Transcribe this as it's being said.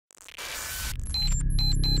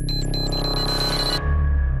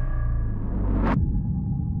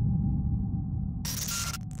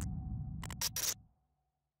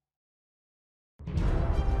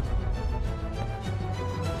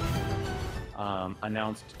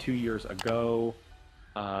announced 2 years ago.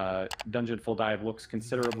 Dungeon Full Dive looks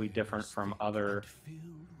considerably different from other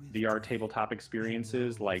VR tabletop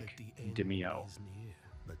experiences like Demeo.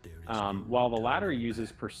 While the latter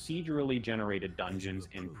uses procedurally generated dungeons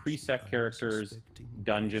in preset characters,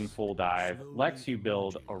 Dungeon Full Dive lets you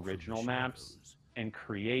build original maps and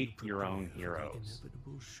create your own heroes,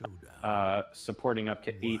 supporting up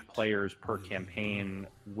to 8 players per campaign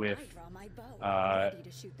with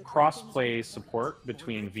crossplay support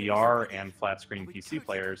between VR and flat-screen PC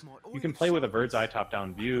players. You can play with a bird's-eye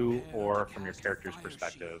top-down view or from your character's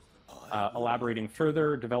perspective. Elaborating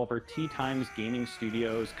further, developer T Times Gaming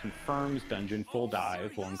Studios confirms Dungeon Full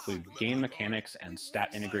Dive will include game mechanics and stat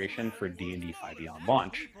integration for D&D 5e on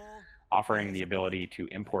launch, offering the ability to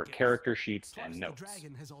import character sheets and notes.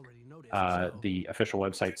 The official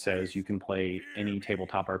website says you can play any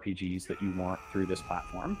tabletop RPGs that you want through this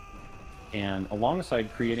platform. And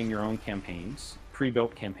alongside creating your own campaigns,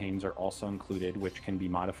 pre-built campaigns are also included, which can be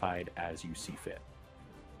modified as you see fit.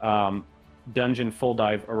 Dungeon Full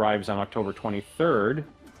Dive arrives on October 23rd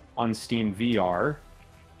on Steam VR,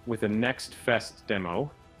 with a Next Fest demo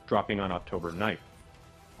dropping on October 9th.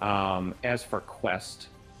 As for Quest,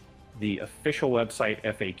 the official website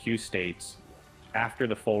FAQ states, after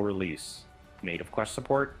the full release, native Quest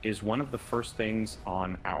support is one of the first things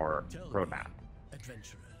on our roadmap.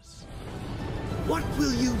 Adventurers, what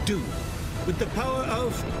will you do with the power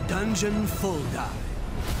of Dungeon Full Dive?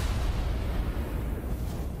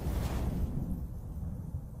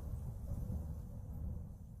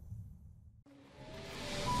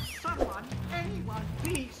 Someone, anyone,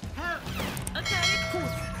 please help! Okay.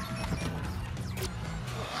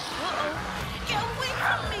 Uh-oh. Get away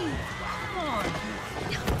from me! Come on.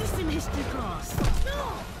 This is history gone.